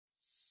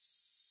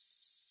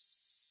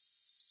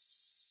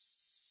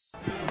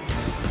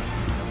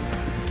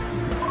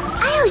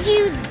I'll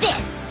use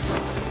this.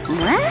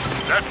 What?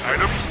 That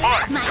item's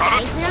mine. My Got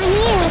eyes it? are on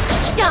you.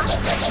 Stop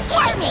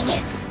squirming.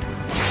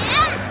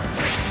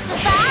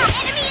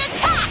 Enemy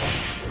attack!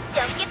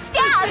 Don't get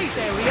stabbed.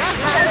 Safe area.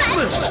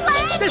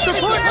 Let's This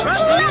report brought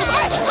to you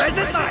by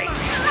Present Night.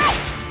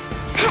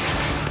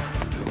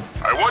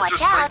 I want to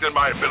Watch out. strengthen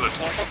my ability.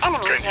 There's an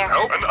enemy Can you here.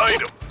 help? An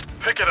item.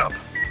 Pick it up.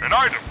 An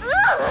item.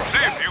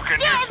 See if you can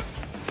use it.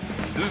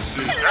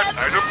 That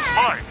item's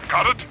mine.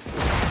 Got it?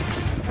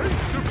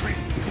 Perfect.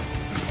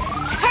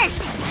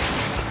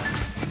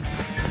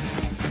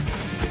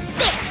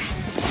 There.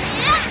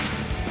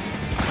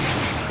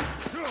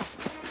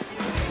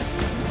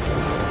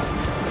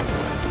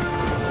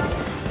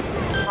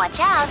 Watch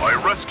out. I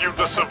rescued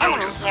the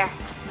civilian. Enemy here.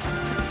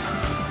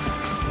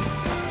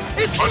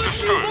 It's what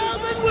Understood. you've all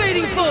been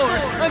waiting for.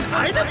 An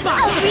item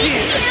box I'll reach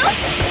appeared. you.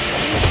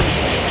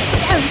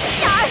 So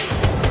sharp.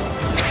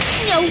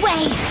 No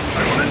way.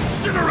 I will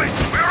incinerate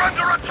you. We're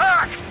under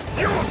attack.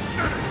 I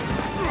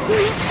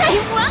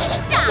won't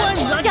stop. One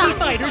lucky Stop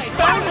fighter's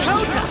found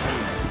Hota.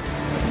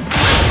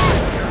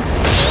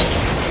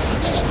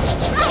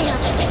 I'll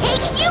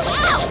take you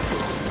out.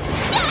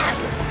 Stab.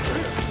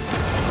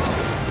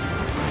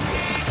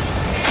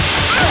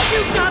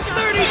 You've got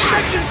 30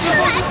 seconds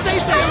before the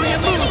safe area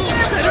moves.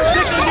 Better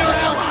pick on your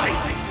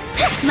allies.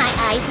 My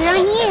eyes are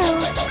on you.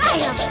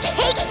 I'll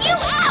take you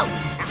out.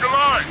 Look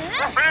alive.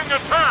 We're being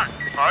attacked.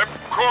 I'm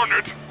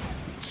cornered.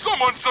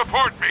 Someone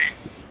support me.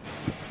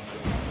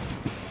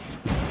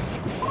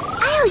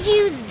 I'll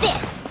use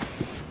this.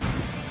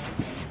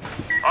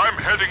 I'm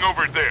heading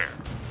over there.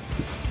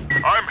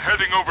 I'm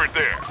heading over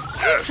there.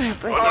 Yes,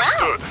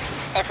 understood.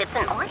 If it's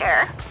an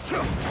order.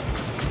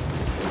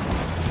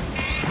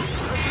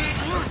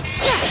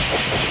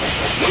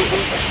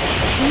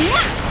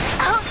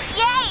 Oh,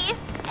 yay!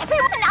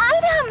 Everyone,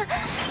 item!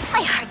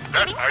 My heart's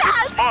That beating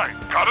item's fast. mine.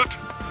 Got it?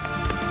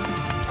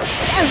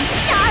 So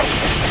sharp.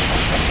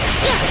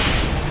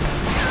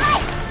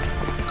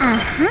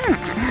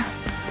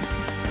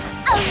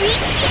 I'll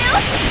reach you.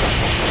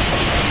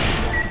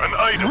 An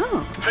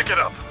item. Pick it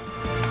up.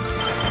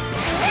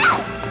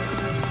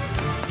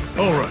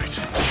 All right.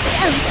 So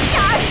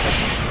sharp.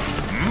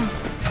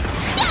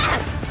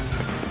 Stab.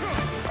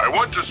 I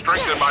want to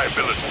strengthen my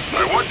ability.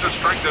 I want to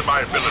strengthen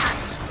my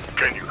abilities.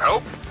 Can you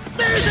help?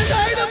 There's an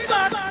item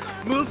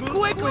box. Move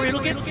quick or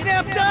it'll get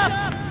snapped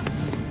up.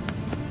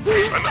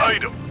 An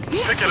item.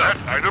 Pick it up.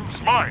 That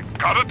item's mine.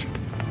 Got it?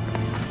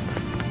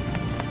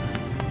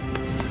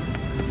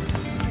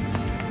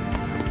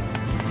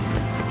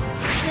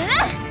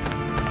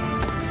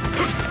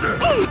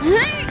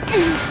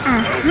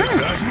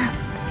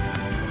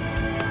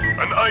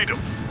 An item.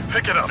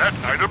 Pick it up. That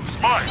item's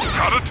mine.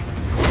 Got it?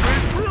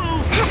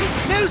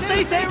 New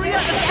safe area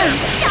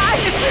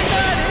established. If you're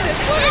not in it,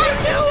 what are you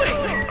doing?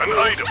 An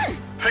item.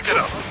 Pick it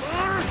up.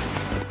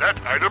 That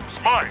item's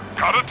mine.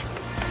 Got it?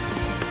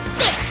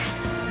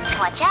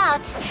 Watch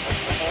out.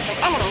 There's an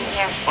enemy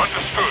here.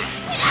 Understood.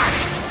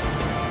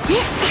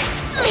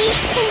 Leave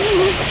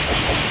me.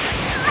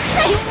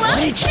 I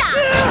won't stop.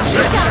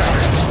 Stop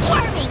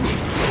squirming.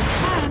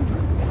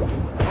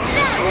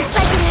 That looks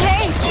like it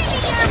hurts. Give me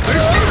your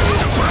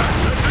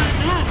blood.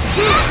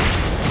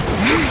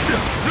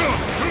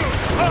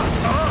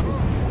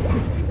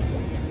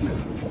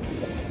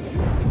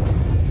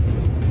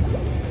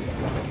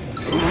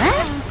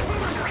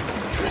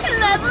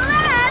 Level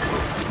up.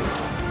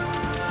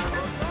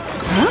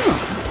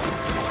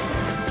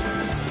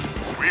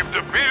 We've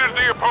defeated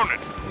the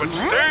opponent, but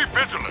stay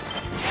vigilant.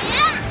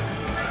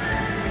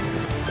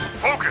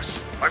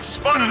 Focus. I've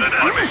spotted an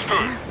enemy.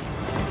 Understood.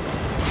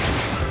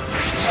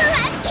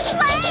 Let's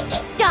play.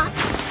 Stop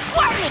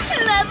squirming.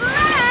 Level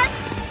up.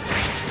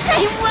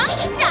 I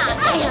won't stop.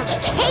 I'll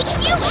take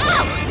you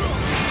out.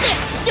 This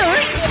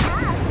story.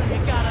 You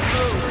gotta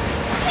move.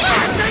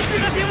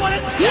 Attention if you want to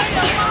stay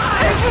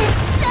alive.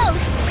 So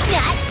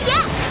not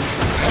yet.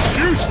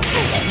 Excuse me.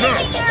 Give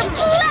me your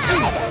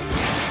blood.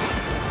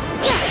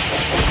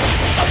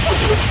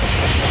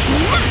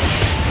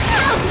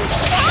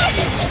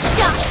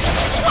 Stop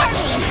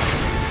squirming.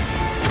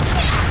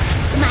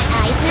 My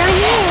eyes are on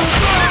you.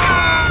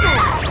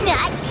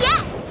 Not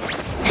yet.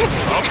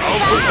 I'll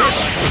protect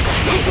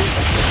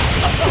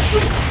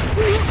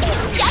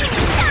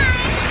Injection time.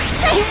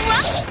 I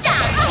won't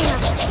stop. I'll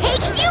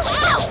take you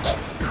out.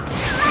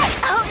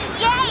 Oh,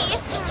 yay.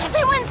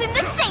 Everyone's in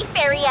the safe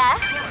area.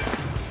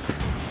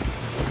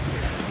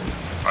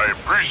 I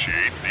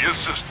appreciate the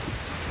assistance.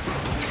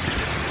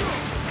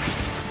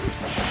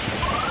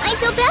 I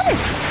feel better.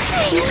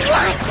 I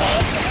want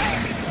it.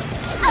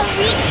 I'll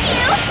reach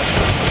you.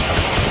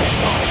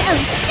 So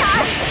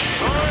sharp.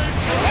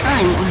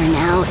 I'm worn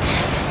out.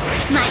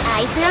 My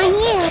eyes are on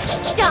you.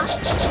 Stop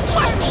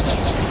squirming.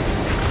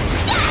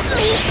 Stop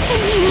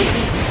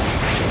leaving.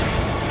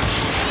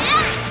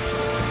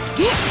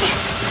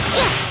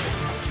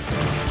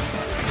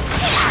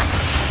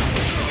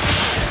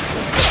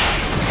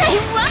 I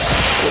want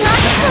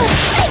not to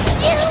like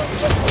you.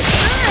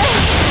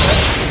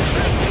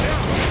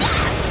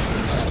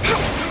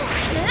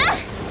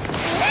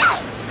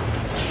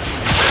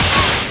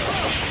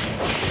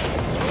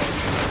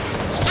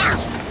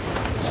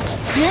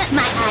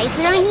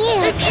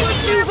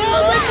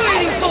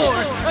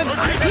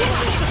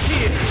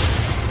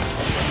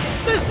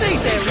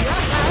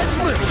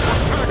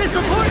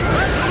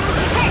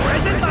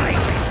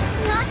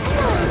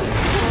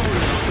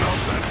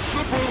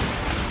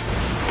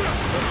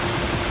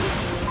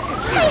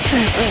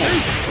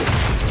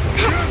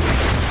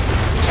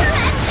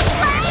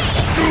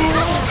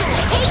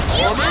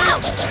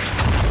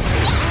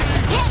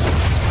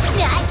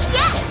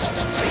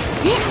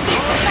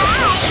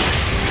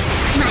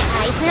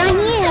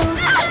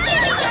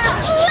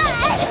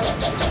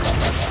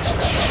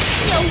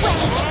 way!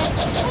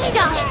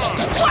 Stop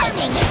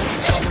squirming!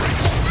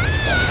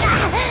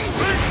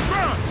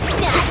 Not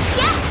yet!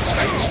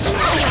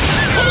 I'll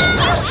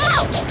take you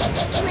out!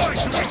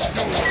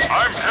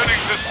 I'm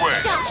heading this way.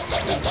 Stop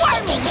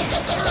squirming!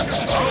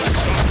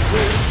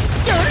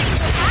 Story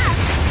path!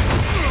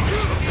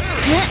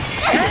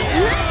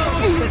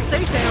 The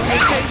safe area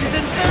changes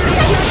in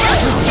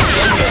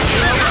 30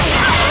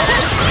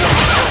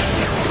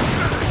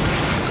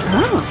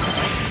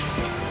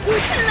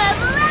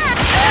 Level up!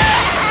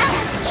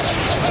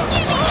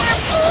 Give me your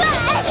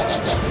blood!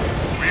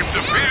 We've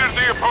defeated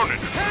the opponent,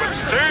 but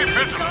stay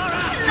vigilant.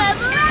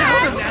 Level Now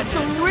up! the match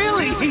will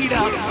really heat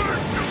up.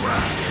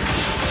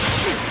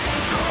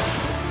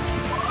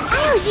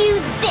 I'll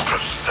use this!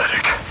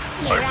 Pathetic.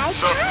 Here I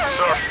come!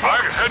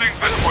 I'm heading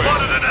this way.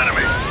 Spotted an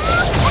enemy.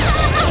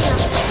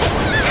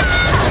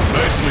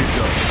 Nicely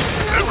done.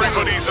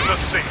 Everybody's in the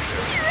safe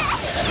area.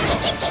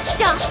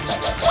 Stop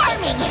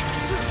squirming!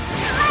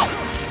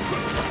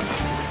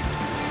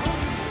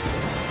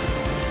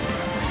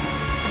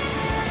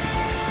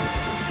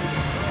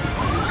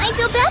 I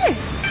feel better.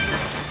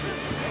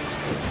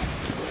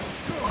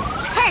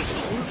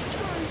 Perfect.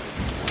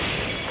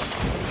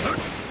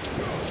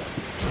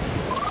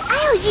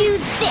 I'll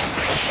use this.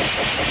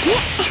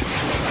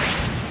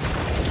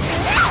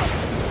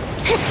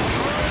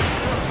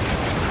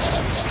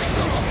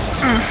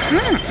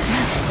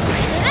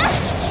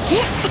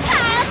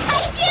 I'll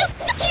touch you.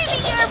 Give me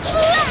your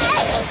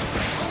blood.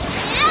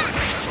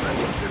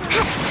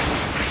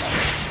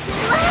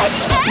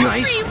 Blood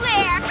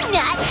everywhere.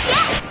 Not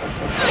yet.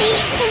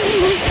 Bleed for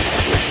me.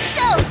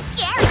 So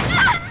scary.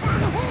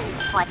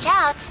 Watch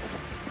out.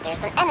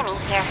 There's an enemy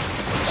here.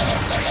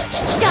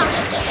 Stop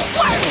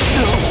squirming.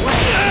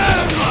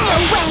 No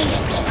way.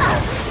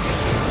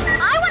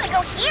 I want to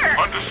go here.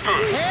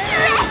 Understood.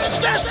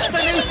 That's the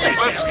new safe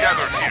Let's area.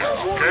 gather here,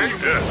 okay?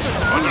 Yes.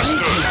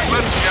 Understood.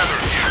 Let's gather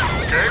here,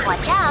 okay?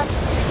 Watch out.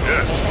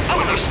 Yes.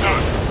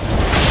 Understood.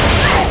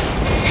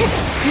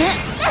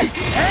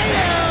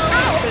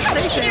 The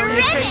safe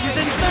area changes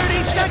in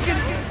 30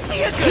 seconds. Be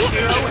a good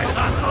hero and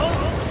hustle.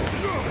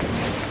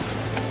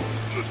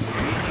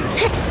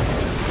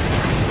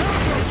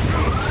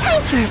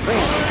 Time for a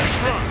break.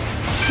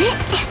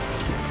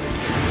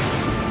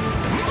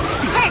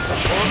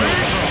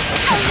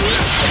 I'll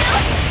reach you.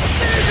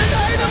 There's an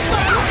item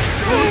box.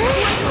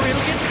 Or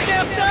it'll get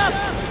snapped up.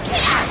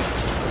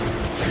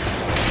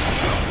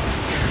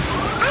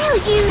 I'll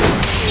use...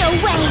 No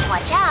way.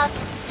 Watch out.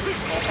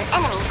 There's an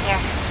enemy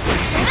here.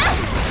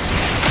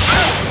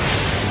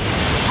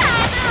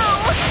 Taboo!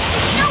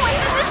 No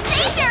one's in the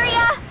safe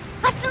area.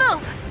 Let's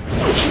move.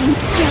 Getting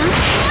strong.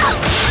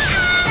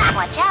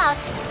 Watch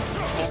out.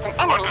 There's an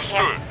enemy Understood.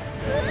 here.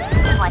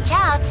 Watch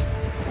out.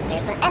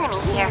 There's an enemy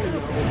here.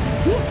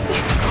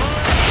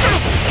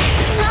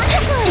 Not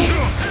good.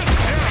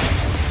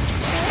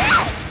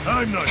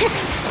 I'm not going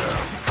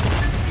down.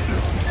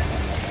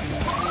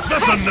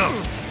 That's enough.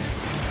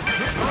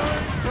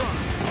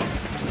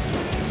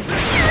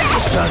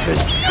 Doesn't.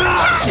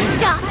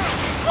 Stop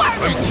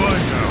squirming.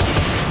 Fine now.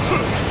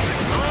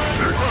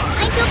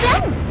 I feel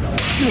better.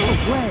 No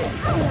way.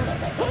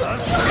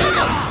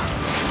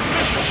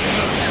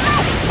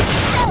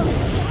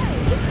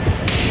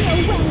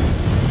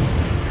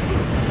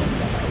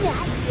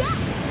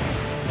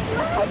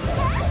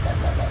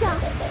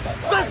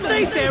 The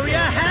safe area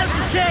has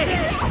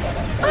changed.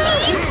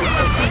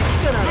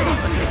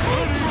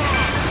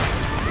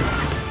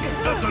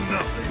 That's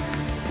enough.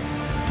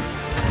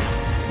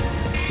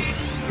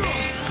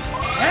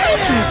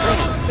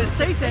 The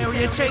safe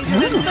area changes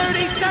in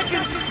 30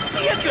 seconds.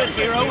 Be a good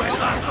hero and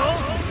hustle.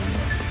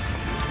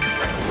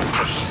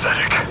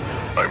 Pathetic.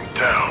 I'm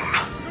down.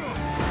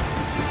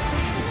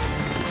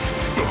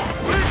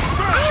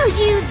 I'll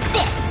use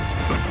this.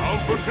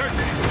 I'll protect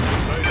you.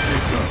 Nicely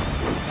done.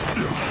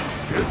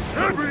 It's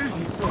heavy.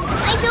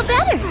 I feel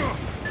better.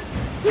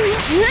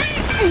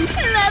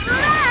 Level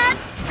up.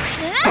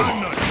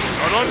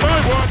 Not on my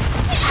watch.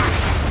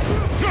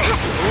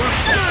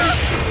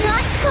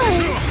 Not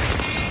good.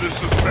 This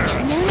is bad.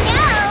 No.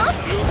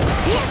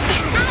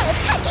 I'll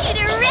touch you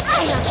to rip.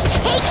 I'll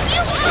take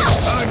you out.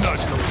 I'm not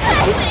going.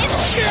 I win.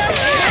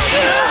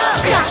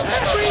 Stop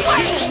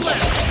squirming.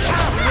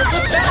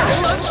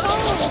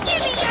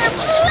 Give me your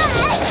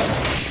blood.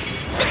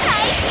 I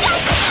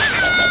got you.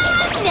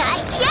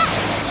 Not yet.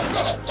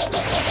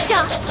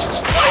 Stop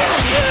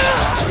squirming.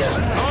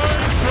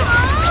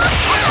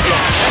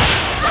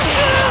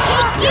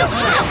 Take you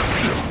out.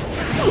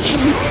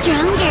 Getting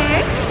stronger.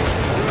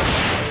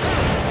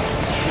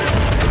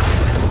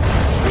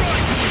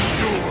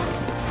 Good.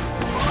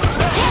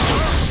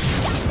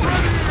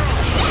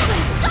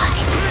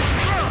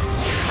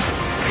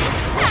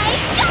 I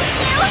got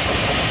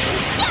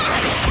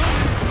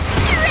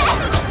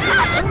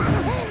you.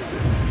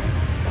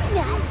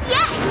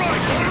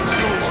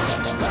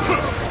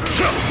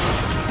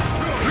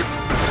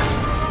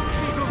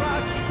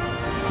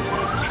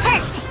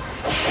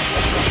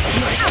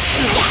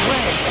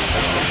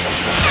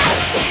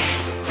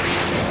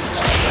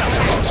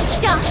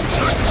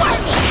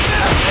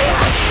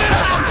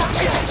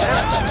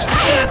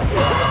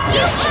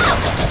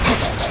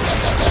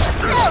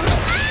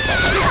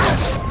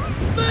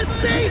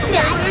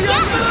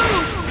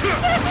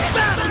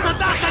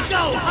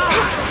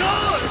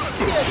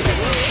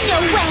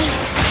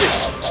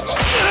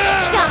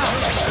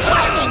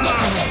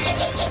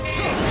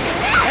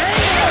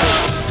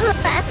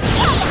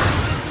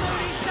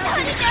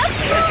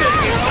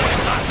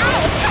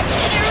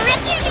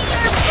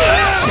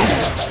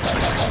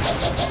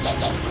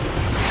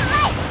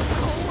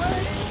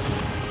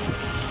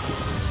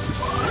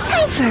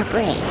 for a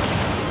break.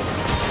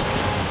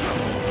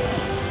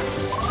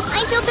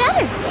 I feel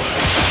better.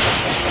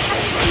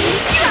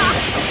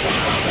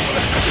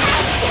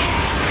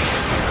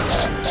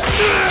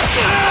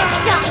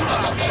 Stop.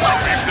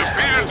 You've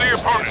defeated the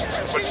opponent,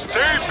 but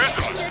stay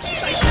vigilant.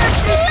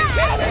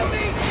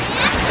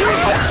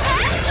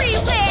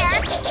 Everywhere!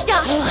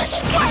 Stop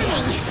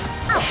squirming!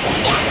 I'll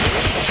stab you!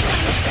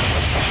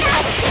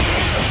 Faster!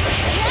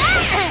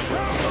 Not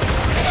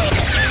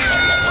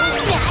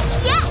yet!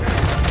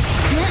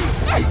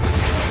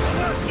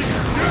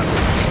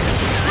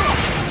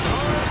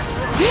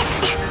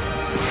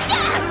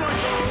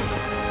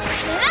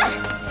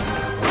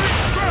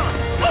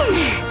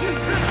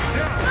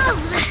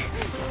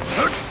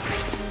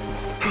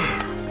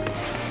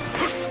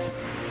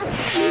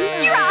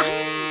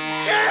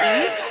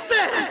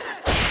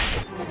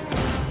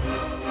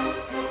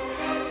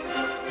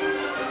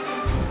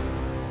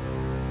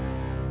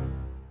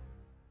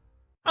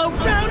 A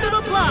round of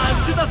applause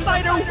to the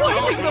fighter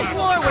wiping the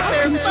floor with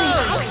their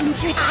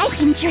foes!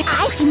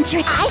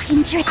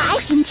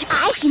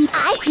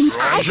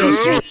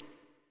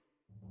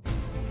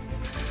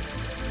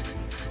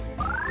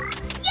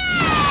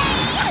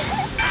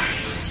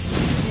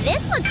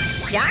 This looks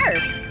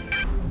sharp.